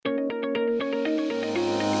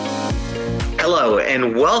Hello,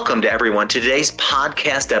 and welcome to everyone to today's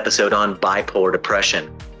podcast episode on bipolar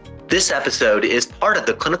depression. This episode is part of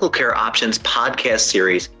the Clinical Care Options podcast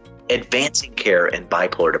series, Advancing Care in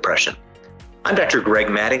Bipolar Depression. I'm Dr. Greg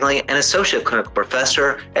Mattingly, an associate clinical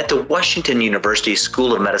professor at the Washington University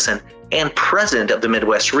School of Medicine and president of the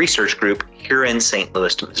Midwest Research Group here in St.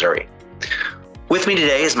 Louis, Missouri. With me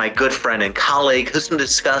today is my good friend and colleague who's going to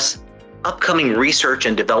discuss upcoming research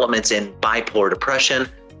and developments in bipolar depression,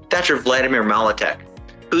 Dr. Vladimir Maletic,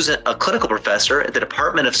 who's a clinical professor at the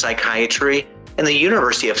Department of Psychiatry in the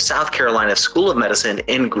University of South Carolina School of Medicine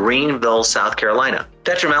in Greenville, South Carolina.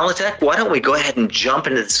 Dr. Maletic, why don't we go ahead and jump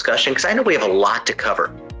into the discussion, because I know we have a lot to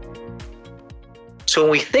cover. So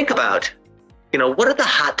when we think about, what are the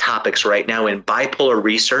hot topics right now in bipolar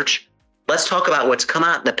research? Let's talk about what's come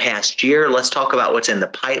out in the past year. Let's talk about what's in the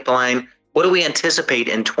pipeline. What do we anticipate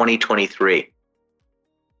in 2023?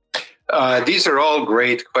 These are all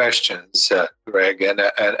great questions, Greg, and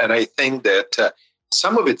I think that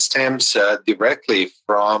some of it stems directly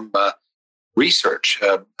from research,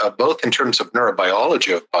 both in terms of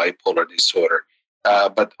neurobiology of bipolar disorder,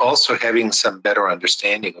 but also having some better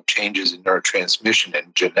understanding of changes in neurotransmission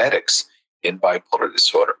and genetics in bipolar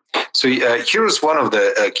disorder. So here's one of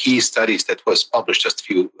the key studies that was published just a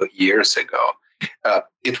few years ago.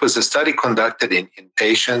 It was a study conducted in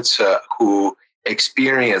patients who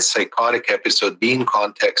experience psychotic episode, be in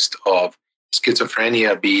context of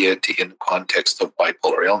schizophrenia, be it in context of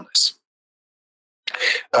bipolar illness.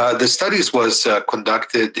 The studies was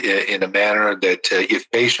conducted in a manner that if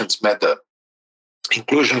patients met the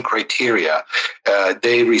inclusion criteria,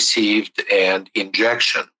 they received an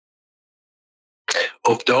injection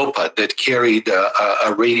of dopa that carried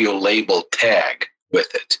a radio label tag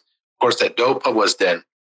with it. Of course, that dopa was then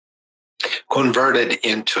converted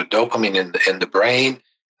into dopamine in the brain.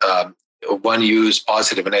 One used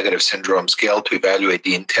positive and negative syndrome scale to evaluate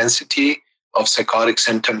the intensity of psychotic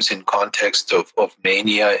symptoms in context of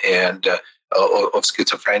mania and of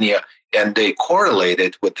schizophrenia, and they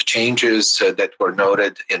correlated with the changes that were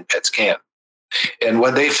noted in PET scan. And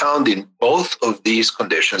what they found in both of these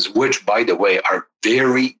conditions, which, by the way, are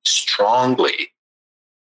very strongly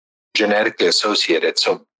genetically associated,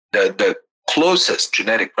 so the closest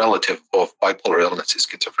genetic relative of bipolar illness is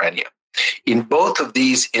schizophrenia. In both of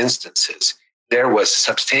these instances, there was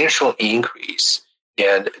substantial increase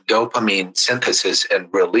in dopamine synthesis and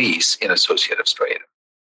release in associative striatum.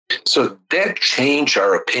 So that changed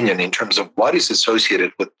our opinion in terms of what is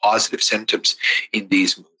associated with positive symptoms in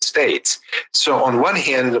these mood states. So on one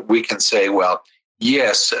hand, we can say, well,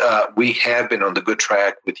 yes, we have been on the good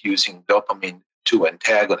track with using dopamine 2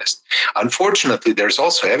 antagonist. Unfortunately, there's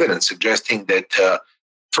also evidence suggesting that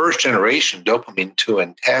first-generation dopamine 2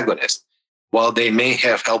 antagonists, while they may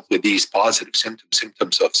have helped with these positive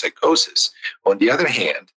symptoms of psychosis, on the other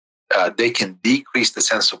hand, they can decrease the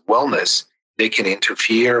sense of wellness, they can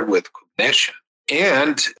interfere with cognition,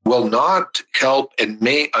 and will not help and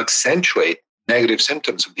may accentuate negative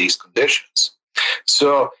symptoms of these conditions.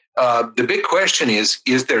 So the big question is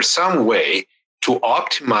there some way to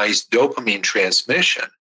optimize dopamine transmission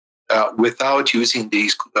without using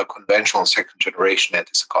these conventional second-generation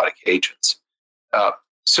antipsychotic agents?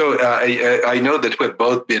 So I know that we've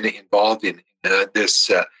both been involved in this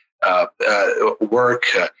work.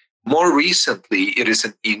 More recently, it is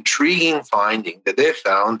an intriguing finding that they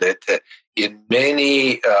found that in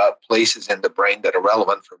many places in the brain that are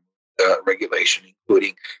relevant for regulation,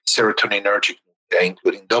 including serotoninergic nuclei,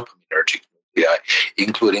 including dopaminergic nuclei,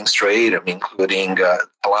 including striatum, including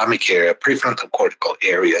thalamic area, prefrontal cortical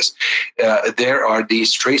areas, there are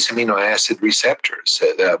these trace amino acid receptors,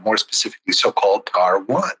 more specifically so-called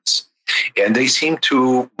TAR1s. And they seem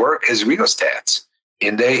to work as rheostats,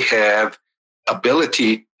 and they have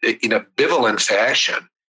ability in a bivalent fashion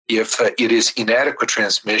if it is inadequate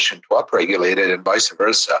transmission to upregulate it, and vice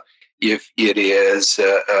versa if it is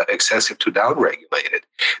excessive to downregulated.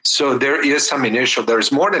 So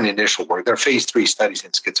there's more than initial work. There are phase 3 studies in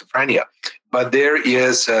schizophrenia, but there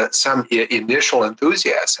is some initial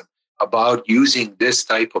enthusiasm about using this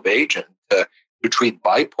type of agent to treat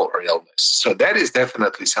bipolar illness. So that is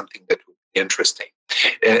definitely something that would be interesting.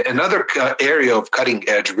 Another area of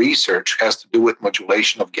cutting-edge research has to do with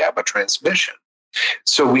modulation of GABA transmission.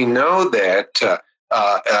 So we know that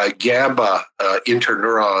GABA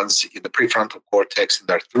interneurons in the prefrontal cortex, and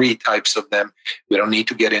there are 3 types of them. We don't need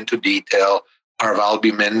to get into detail.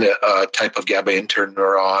 Parvalbumin type of GABA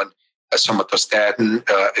interneuron, somatostatin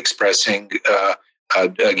expressing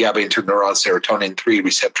GABA interneurons, serotonin 3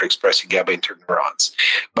 receptor expressing GABA interneurons.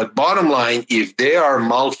 But bottom line, if they are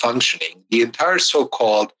malfunctioning, the entire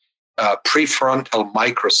so-called prefrontal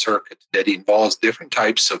microcircuit that involves different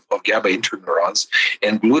types of GABA interneurons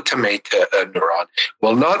and glutamate neuron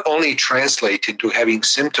will not only translate into having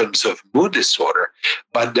symptoms of mood disorder,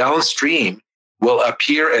 but downstream will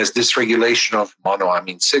appear as dysregulation of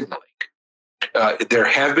monoamine signaling. There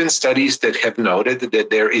have been studies that have noted that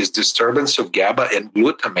there is disturbance of GABA and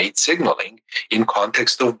glutamate signaling in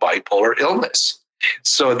context of bipolar illness.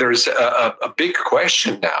 So there's a big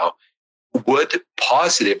question now. Would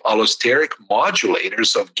positive allosteric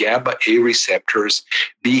modulators of GABA A receptors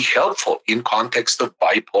be helpful in context of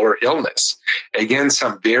bipolar illness? Again,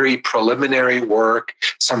 some very preliminary work,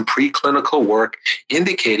 some preclinical work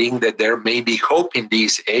indicating that there may be hope in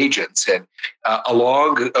these agents, and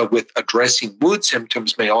along with addressing mood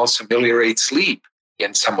symptoms may also ameliorate sleep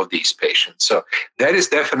in some of these patients. So that is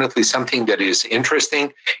definitely something that is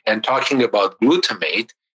interesting. And talking about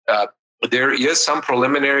glutamate, there is some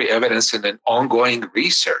preliminary evidence in an ongoing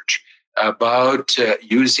research about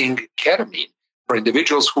using ketamine for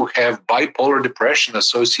individuals who have bipolar depression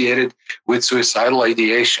associated with suicidal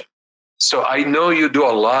ideation. So I know you do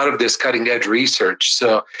a lot of this cutting edge research.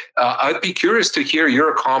 So I'd be curious to hear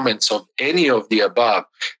your comments of any of the above.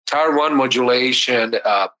 TAAR1 modulation,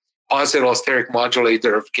 positive allosteric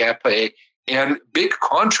modulator of GABA, and big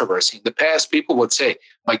controversy. In the past, people would say,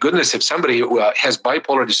 my goodness, if somebody has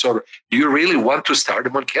bipolar disorder, do you really want to start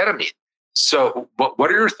them on ketamine? So what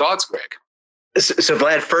are your thoughts, Greg? So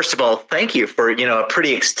Vlad, first of all, thank you for, a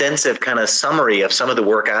pretty extensive kind of summary of some of the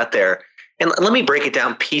work out there. And let me break it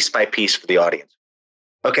down piece by piece for the audience.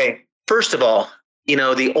 Okay. First of all,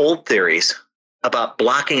 the old theories about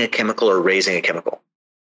blocking a chemical or raising a chemical.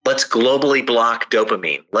 Let's globally block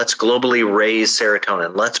dopamine. Let's globally raise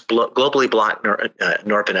serotonin. Let's globally block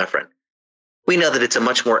norepinephrine. We know that it's a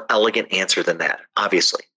much more elegant answer than that,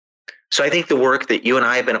 obviously. So I think the work that you and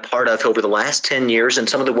I have been a part of over the last 10 years and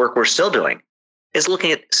some of the work we're still doing is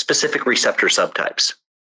looking at specific receptor subtypes,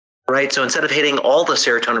 right? So instead of hitting all the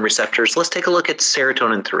serotonin receptors, let's take a look at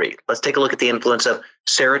serotonin 3. Let's take a look at the influence of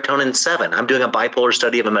serotonin 7. I'm doing a bipolar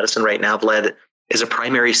study of a medicine right now, Vlad, that is a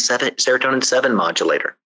primary serotonin 7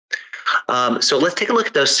 modulator. So let's take a look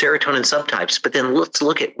at those serotonin subtypes, but then let's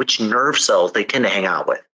look at which nerve cells they tend to hang out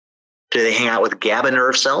with. Do they hang out with GABA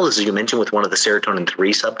nerve cells, as you mentioned, with one of the serotonin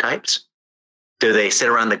 3 subtypes? Do they sit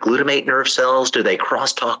around the glutamate nerve cells? Do they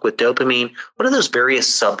crosstalk with dopamine? What do those various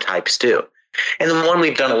subtypes do? And the one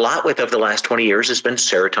we've done a lot with over the last 20 years has been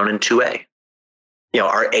serotonin 2A.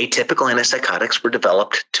 Our atypical antipsychotics were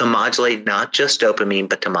developed to modulate not just dopamine,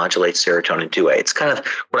 but to modulate serotonin 2A. It's kind of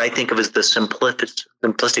what I think of as the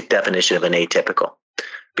simplistic definition of an atypical.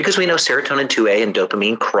 Because we know serotonin 2A and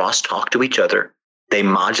dopamine crosstalk to each other. They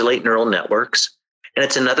modulate neural networks. And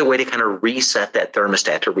it's another way to kind of reset that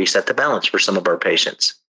thermostat, to reset the balance for some of our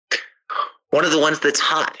patients. One of the ones that's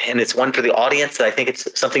hot, and it's one for the audience that I think it's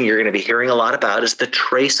something you're going to be hearing a lot about, is the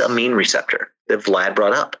trace amine receptor that Vlad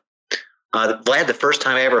brought up. Vlad, the first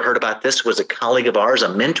time I ever heard about this was a colleague of ours, a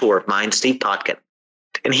mentor of mine, Steve Potkin.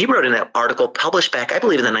 And he wrote in an article published back, I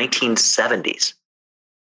believe, in the 1970s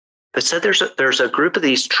that said there's a group of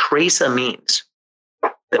these trace amines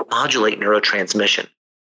that modulate neurotransmission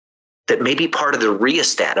that may be part of the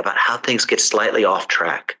rheostat about how things get slightly off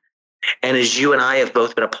track. And as you and I have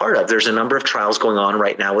both been a part of, there's a number of trials going on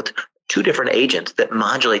right now with 2 different agents that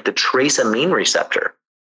modulate the trace amine receptor.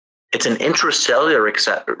 It's an intracellular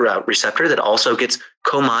receptor that also gets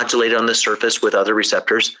co-modulated on the surface with other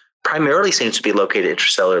receptors, primarily seems to be located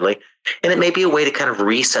intracellularly. And it may be a way to kind of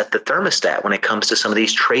reset the thermostat when it comes to some of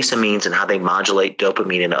these trace amines and how they modulate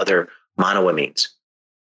dopamine and other monoamines.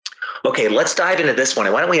 Okay, let's dive into this one.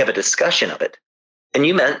 And why don't we have a discussion of it? And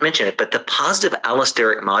you mentioned it, but the positive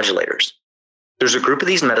allosteric modulators. There's a group of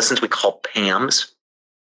these medicines we call PAMs.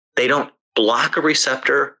 They don't block a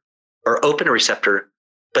receptor or open a receptor,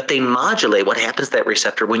 but they modulate what happens to that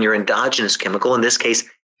receptor when your endogenous chemical, in this case,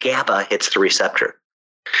 GABA, hits the receptor.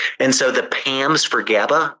 And so the PAMs for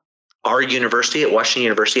GABA, our university at Washington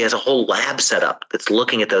University has a whole lab set up that's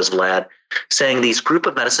looking at those lab, saying these group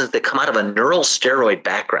of medicines that come out of a neural steroid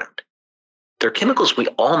background. They're chemicals we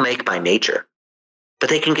all make by nature, but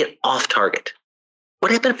they can get off target.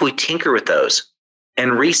 What happens if we tinker with those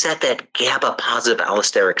and reset that GABA positive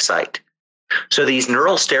allosteric site? So these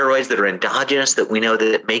neural steroids that are endogenous that we know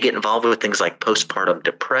that may get involved with things like postpartum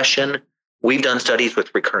depression. We've done studies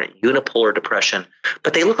with recurrent unipolar depression,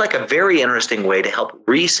 but they look like a very interesting way to help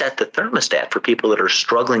reset the thermostat for people that are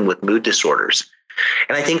struggling with mood disorders.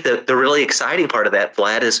 And I think that the really exciting part of that,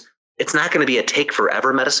 Vlad, is it's not going to be a take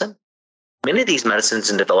forever medicine. Many of these medicines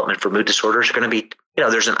in development for mood disorders are going to be,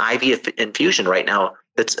 there's an IV infusion right now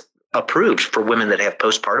that's approved for women that have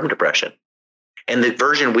postpartum depression. And the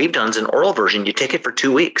version we've done is an oral version. You take it for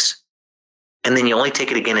 2 weeks, and then you only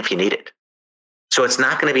take it again if you need it. So it's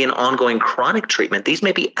not going to be an ongoing chronic treatment. These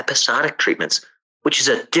may be episodic treatments, which is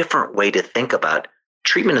a different way to think about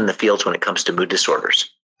treatment in the fields when it comes to mood disorders.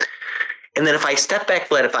 And then if I step back,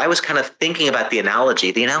 Vlad, if I was kind of thinking about the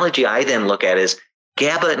analogy I then look at is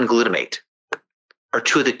GABA and glutamate are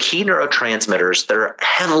two of the key neurotransmitters that are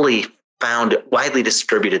heavily found, widely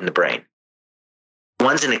distributed in the brain.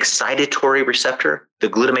 One's an excitatory receptor, the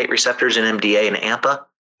glutamate receptors in NMDA and AMPA.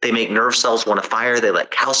 They make nerve cells want to fire. They let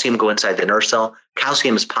calcium go inside the nerve cell.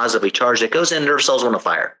 Calcium is positively charged. It goes in, nerve cells want to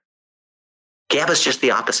fire. GABA is just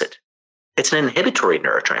the opposite. It's an inhibitory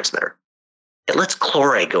neurotransmitter. It lets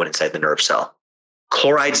chloride go inside the nerve cell.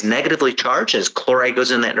 Chloride's negatively charged. As chloride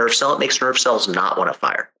goes in that nerve cell, it makes nerve cells not want to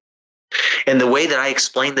fire. And the way that I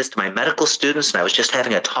explain this to my medical students, and I was just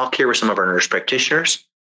having a talk here with some of our nurse practitioners,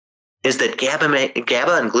 is that GABA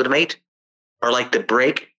and glutamate are like the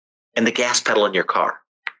brake and the gas pedal in your car.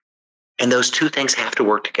 And those two things have to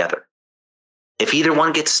work together. If either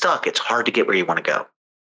one gets stuck, it's hard to get where you want to go.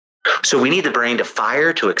 So we need the brain to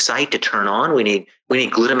fire, to excite, to turn on. We need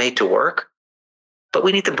glutamate to work. But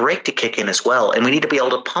we need the brake to kick in as well. And we need to be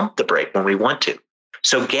able to pump the brake when we want to.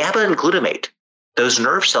 So GABA and glutamate, those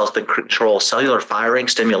nerve cells that control cellular firing,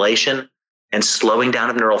 stimulation, and slowing down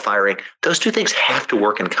of neural firing, those two things have to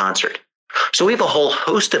work in concert. So we have a whole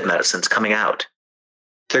host of medicines coming out.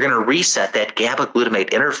 They're going to reset that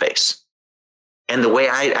GABA-glutamate interface. And the way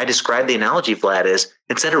I describe the analogy, Vlad, is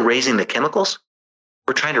instead of raising the chemicals,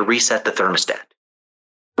 we're trying to reset the thermostat.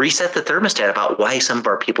 Reset the thermostat about why some of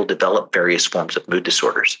our people develop various forms of mood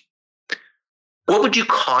disorders. What would you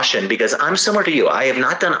caution? Because I'm similar to you. I have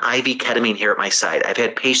not done IV ketamine here at my site. I've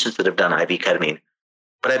had patients that have done IV ketamine,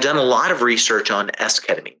 but I've done a lot of research on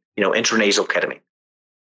S-ketamine, intranasal ketamine.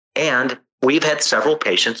 And we've had several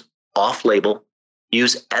patients off-label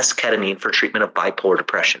use S-ketamine for treatment of bipolar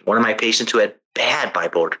depression. One of my patients who had bad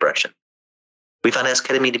bipolar depression, we found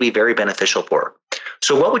S-ketamine to be very beneficial for her.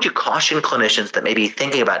 So what would you caution clinicians that may be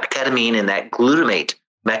thinking about ketamine and that glutamate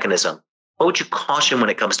mechanism? What would you caution when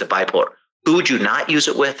it comes to bipolar? Who would you not use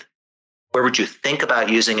it with? Where would you think about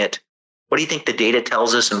using it? What do you think the data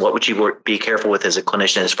tells us, and what would you be careful with as a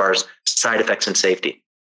clinician as far as side effects and safety?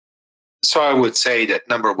 So I would say that,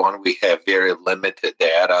 number one, we have very limited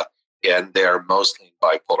data, and they're mostly in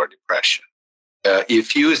bipolar depression.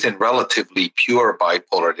 If used in relatively pure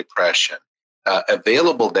bipolar depression,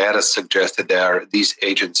 available data suggested that these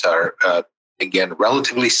agents are, again,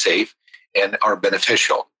 relatively safe and are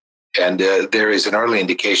beneficial. And there is an early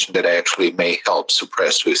indication that actually may help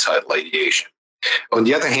suppress suicidal ideation. On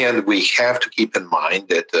the other hand, we have to keep in mind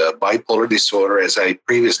that bipolar disorder, as I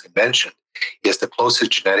previously mentioned, is the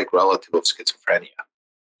closest genetic relative of schizophrenia.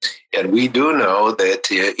 And we do know that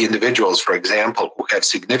individuals, for example, who have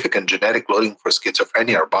significant genetic loading for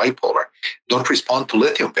schizophrenia or bipolar don't respond to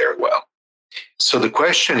lithium very well. So the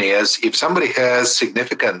question is, if somebody has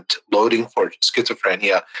significant loading for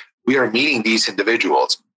schizophrenia, we are meeting these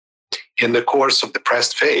individuals in the course of the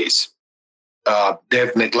depressed phase.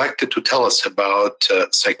 They've neglected to tell us about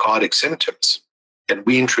psychotic symptoms, and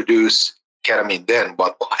we introduce ketamine, then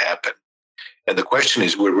what will happen? And the question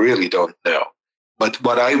is, we really don't know. But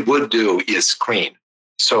what I would do is screen.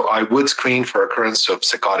 So I would screen for occurrence of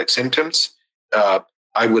psychotic symptoms.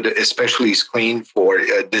 I would especially screen for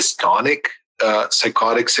dystonic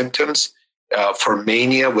psychotic symptoms, for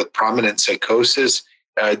mania with prominent psychosis.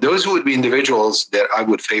 Those would be individuals that I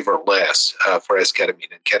would favor less for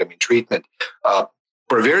S-ketamine and ketamine treatment.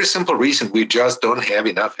 For a very simple reason, we just don't have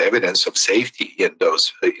enough evidence of safety in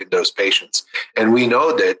those patients. And we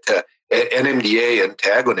know that NMDA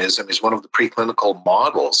antagonism is one of the preclinical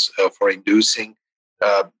models for inducing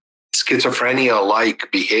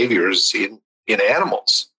schizophrenia-like behaviors in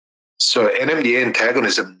animals. So NMDA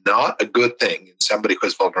antagonism, not a good thing in somebody who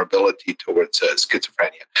has vulnerability towards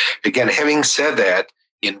schizophrenia. Again, having said that,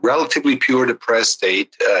 in relatively pure depressed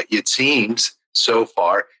state, it seems so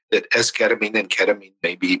far that S-ketamine and ketamine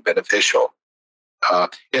may be beneficial.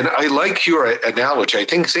 And I like your analogy. I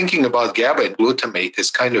think thinking about GABA and glutamate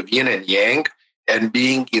is kind of yin and yang, and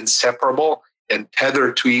being inseparable and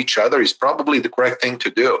tethered to each other is probably the correct thing to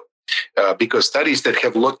do. Because studies that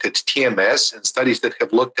have looked at TMS and studies that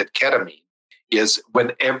have looked at ketamine is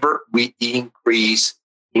whenever we increase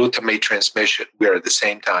glutamate transmission, we are at the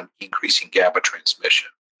same time increasing GABA transmission.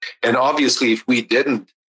 And obviously, if we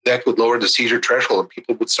didn't, that would lower the seizure threshold and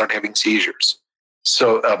people would start having seizures.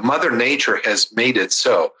 So Mother Nature has made it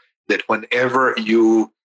so that whenever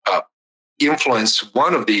you influence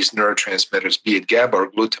one of these neurotransmitters, be it GABA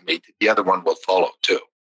or glutamate, the other one will follow too.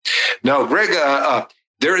 Now, Greg,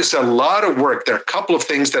 there is a lot of work. There are a couple of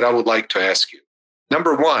things that I would like to ask you.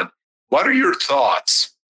 Number one, what are your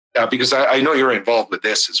thoughts? Because I know you're involved with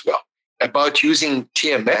this as well, about using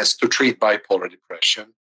TMS to treat bipolar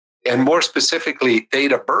depression, and more specifically,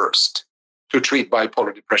 theta burst to treat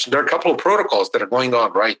bipolar depression. There are a couple of protocols that are going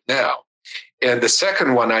on right now. And the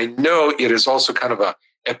second one, I know it is also kind of a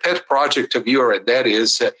pet project of yours, and that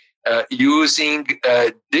is using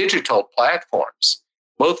digital platforms,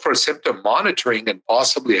 both for symptom monitoring and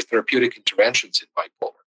possibly as therapeutic interventions in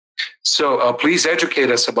bipolar. So please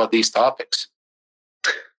educate us about these topics.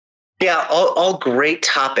 Yeah, all great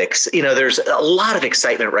topics. There's a lot of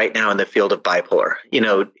excitement right now in the field of bipolar,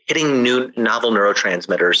 hitting new novel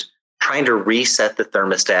neurotransmitters, trying to reset the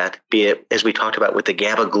thermostat, be it, as we talked about, with the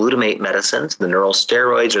GABA glutamate medicines, the neural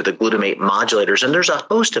steroids, or the glutamate modulators. And there's a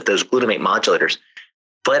host of those glutamate modulators.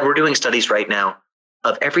 Vlad, we're doing studies right now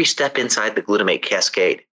of every step inside the glutamate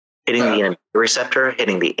cascade, hitting the NMDA receptor,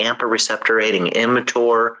 hitting the AMPA receptor, hitting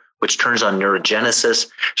mTOR, which turns on neurogenesis.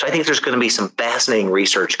 So I think there's going to be some fascinating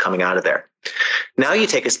research coming out of there. Now you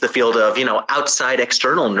take us to the field of, outside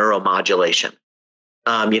external neuromodulation.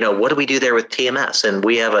 What do we do there with TMS? And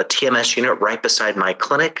we have a TMS unit right beside my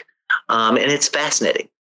clinic, and it's fascinating.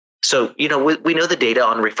 So, we know the data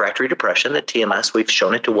on refractory depression, that TMS, we've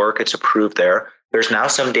shown it to work. It's approved there. There's now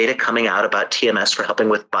some data coming out about TMS for helping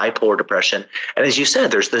with bipolar depression. And as you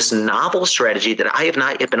said, there's this novel strategy that I have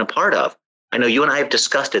not yet been a part of. I know you and I have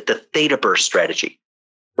discussed it, the theta burst strategy,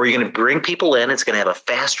 where you're going to bring people in. It's going to have a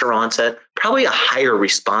faster onset, probably a higher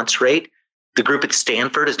response rate. The group at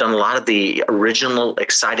Stanford has done a lot of the original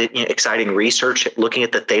exciting research looking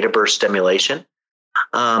at the theta burst stimulation.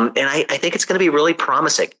 And I think it's going to be really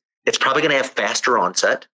promising. It's probably going to have faster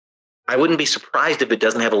onset. I wouldn't be surprised if it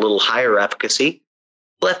doesn't have a little higher efficacy.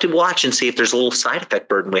 We'll have to watch and see if there's a little side effect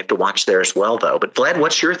burden we have to watch there as well, though. But Vlad,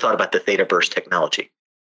 what's your thought about the theta burst technology?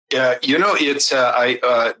 Yeah, it's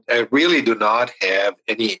I really do not have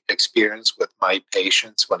any experience with my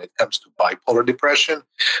patients when it comes to bipolar depression,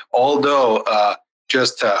 although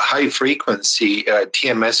just high frequency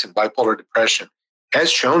TMS in bipolar depression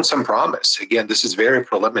has shown some promise. Again, this is very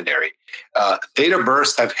preliminary. Theta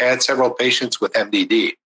burst, I've had several patients with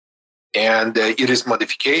MDD, and it is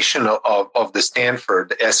modification of the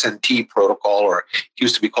Stanford SNT protocol, or it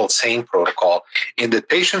used to be called SANE protocol, in that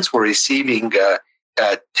patients were receiving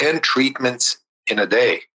 10 treatments in a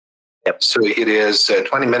day. Yep. So it is a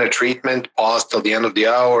 20-minute treatment, pause till the end of the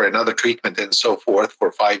hour, another treatment, and so forth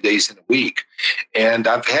for 5 days in a week. And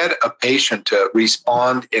I've had a patient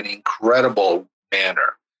respond in an incredible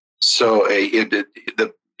manner. So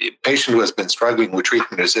the patient who has been struggling with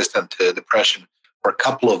treatment-resistant depression for a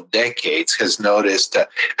couple of decades has noticed a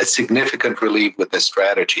significant relief with this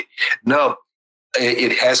strategy. Now,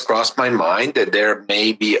 it has crossed my mind that there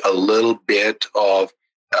may be a little bit of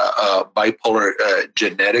bipolar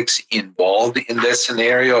genetics involved in this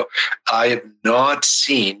scenario. I have not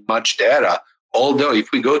seen much data, although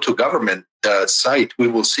if we go to government site, we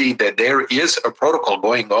will see that there is a protocol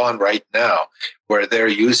going on right now where they're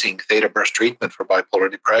using theta burst treatment for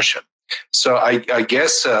bipolar depression. So I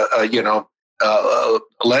guess,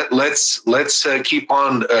 let's keep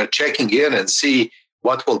on checking in and see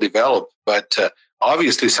what will develop. But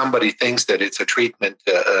obviously, somebody thinks that it's a treatment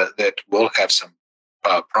that will have some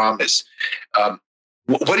promise.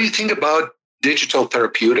 What do you think about digital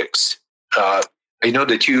therapeutics? I know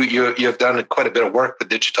that you have done quite a bit of work with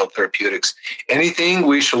digital therapeutics. Anything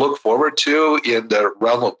we should look forward to in the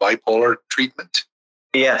realm of bipolar treatment?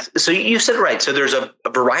 Yes. So you said it right. So there's a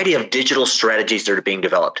variety of digital strategies that are being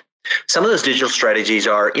developed. Some of those digital strategies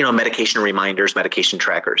are, medication reminders, medication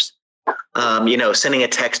trackers. Sending a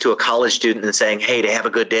text to a college student and saying, hey, to have a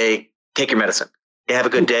good day, take your medicine. To have a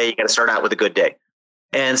good day, you got to start out with a good day.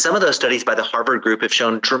 And some of those studies by the Harvard group have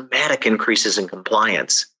shown dramatic increases in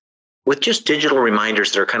compliance with just digital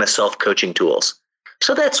reminders that are kind of self-coaching tools.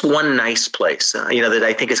 So that's one nice place, that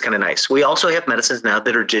I think is kind of nice. We also have medicines now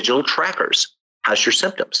that are digital trackers. How's your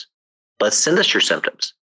symptoms? Let's send us your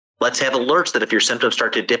symptoms. Let's have alerts that if your symptoms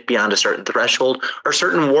start to dip beyond a certain threshold or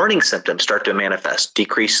certain warning symptoms start to manifest,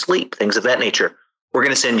 decreased sleep, things of that nature, we're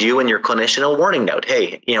going to send you and your clinician a warning note.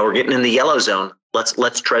 Hey, we're getting in the yellow zone.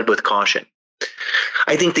 Let's tread with caution.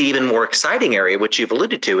 I think the even more exciting area, which you've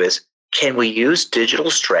alluded to, is can we use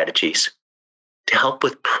digital strategies to help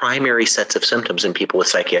with primary sets of symptoms in people with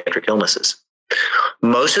psychiatric illnesses?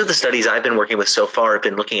 Most of the studies I've been working with so far have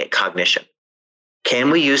been looking at cognition.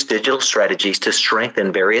 Can we use digital strategies to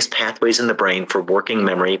strengthen various pathways in the brain for working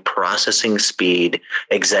memory, processing speed,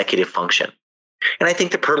 executive function? And I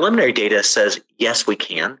think the preliminary data says, yes, we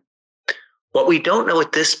can. What we don't know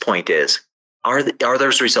at this point is, are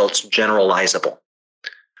those results generalizable?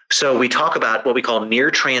 So we talk about what we call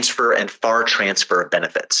near transfer and far transfer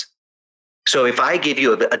benefits. So if I give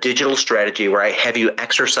you a digital strategy where I have you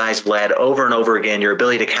exercise, Vlad, over and over again, your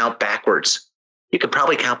ability to count backwards, you could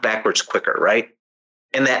probably count backwards quicker, right?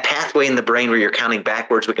 And that pathway in the brain where you're counting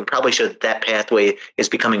backwards, we can probably show that pathway is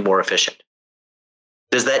becoming more efficient.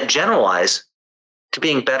 Does that generalize to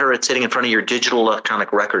being better at sitting in front of your digital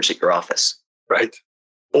electronic records at your office? Right.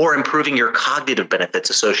 Or improving your cognitive benefits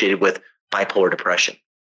associated with bipolar depression?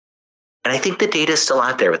 And I think the data is still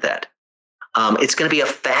out there with that. It's going to be a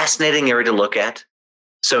fascinating area to look at.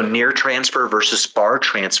 So near transfer versus far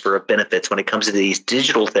transfer of benefits when it comes to these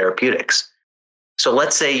digital therapeutics. So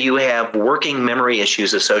let's say you have working memory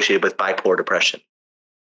issues associated with bipolar depression.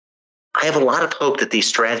 I have a lot of hope that these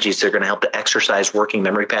strategies that are going to help to exercise working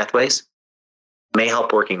memory pathways may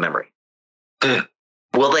help working memory.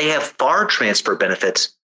 Will they have far transfer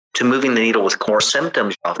benefits to moving the needle with core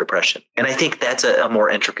symptoms of depression? And I think that's a more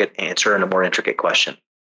intricate answer and a more intricate question.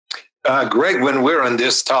 Greg, when we're on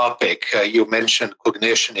this topic, you mentioned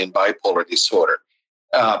cognition in bipolar disorder.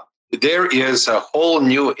 There is a whole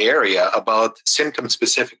new area about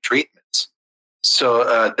symptom-specific treatments.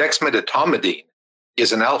 So dexmedetomidine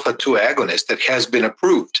is an alpha-2 agonist that has been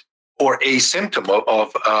approved for a symptom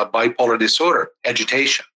of bipolar disorder,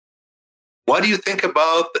 agitation. What do you think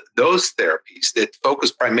about those therapies that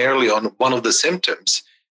focus primarily on one of the symptoms,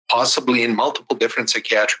 possibly in multiple different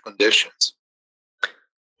psychiatric conditions?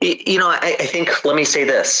 I think, let me say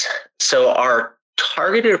this. So our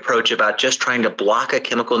targeted approach about just trying to block a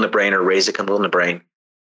chemical in the brain or raise a chemical in the brain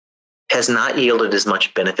has not yielded as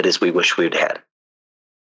much benefit as we wish we'd had.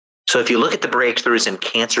 So if you look at the breakthroughs in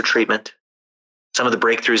cancer treatment, some of the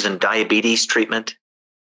breakthroughs in diabetes treatment,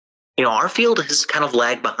 our field has kind of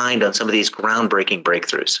lagged behind on some of these groundbreaking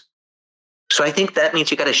breakthroughs. So I think that means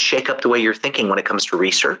you got to shake up the way you're thinking when it comes to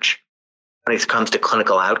research, when it comes to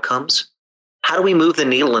clinical outcomes. How do we move the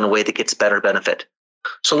needle in a way that gets better benefit?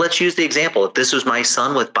 So let's use the example. If this was my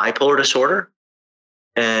son with bipolar disorder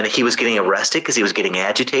and he was getting arrested because he was getting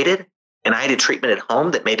agitated and I had a treatment at home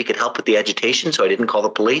that maybe could help with the agitation so I didn't call the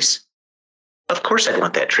police, of course I'd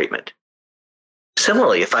want that treatment.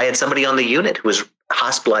 Similarly, if I had somebody on the unit who was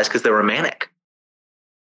hospitalized because they were manic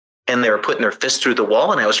and they were putting their fist through the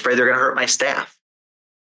wall and I was afraid they're going to hurt my staff,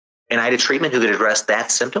 and I had a treatment who could address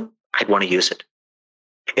that symptom, I'd want to use it.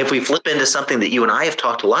 If we flip into something that you and I have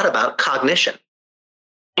talked a lot about, cognition.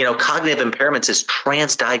 Cognitive impairments is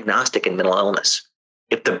transdiagnostic in mental illness.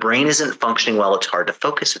 If the brain isn't functioning well, it's hard to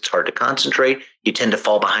focus, it's hard to concentrate, you tend to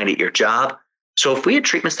fall behind at your job. So if we had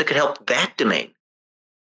treatments that could help that domain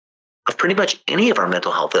of pretty much any of our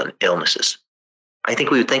mental health illnesses, I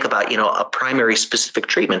think we would think about, a primary specific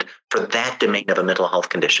treatment for that domain of a mental health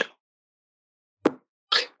condition.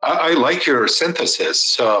 I like your synthesis.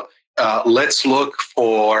 So let's look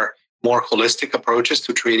for more holistic approaches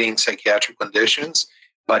to treating psychiatric conditions.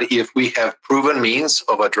 But if we have proven means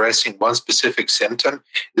of addressing one specific symptom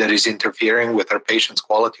that is interfering with our patient's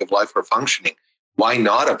quality of life or functioning, why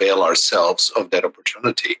not avail ourselves of that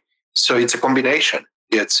opportunity? So it's a combination.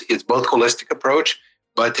 It's both holistic approach,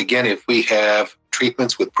 but again, if we have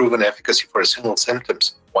treatments with proven efficacy for a single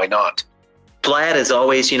symptoms, why not? Vlad, as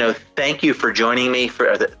always, thank you for joining me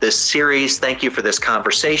for this series. Thank you for this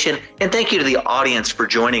conversation. And thank you to the audience for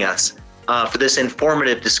joining us for this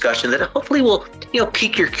informative discussion that hopefully will,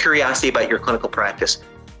 pique your curiosity about your clinical practice.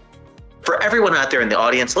 For everyone out there in the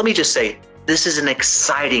audience, let me just say, this is an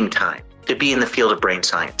exciting time to be in the field of brain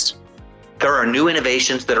science. There are new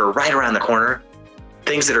innovations that are right around the corner,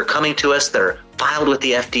 things that are coming to us that are filed with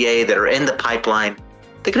the FDA, that are in the pipeline.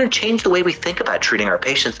 They're going to change the way we think about treating our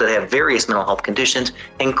patients that have various mental health conditions,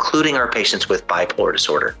 including our patients with bipolar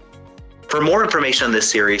disorder. For more information on this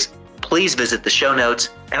series, please visit the show notes,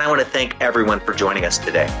 and I want to thank everyone for joining us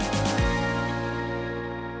today.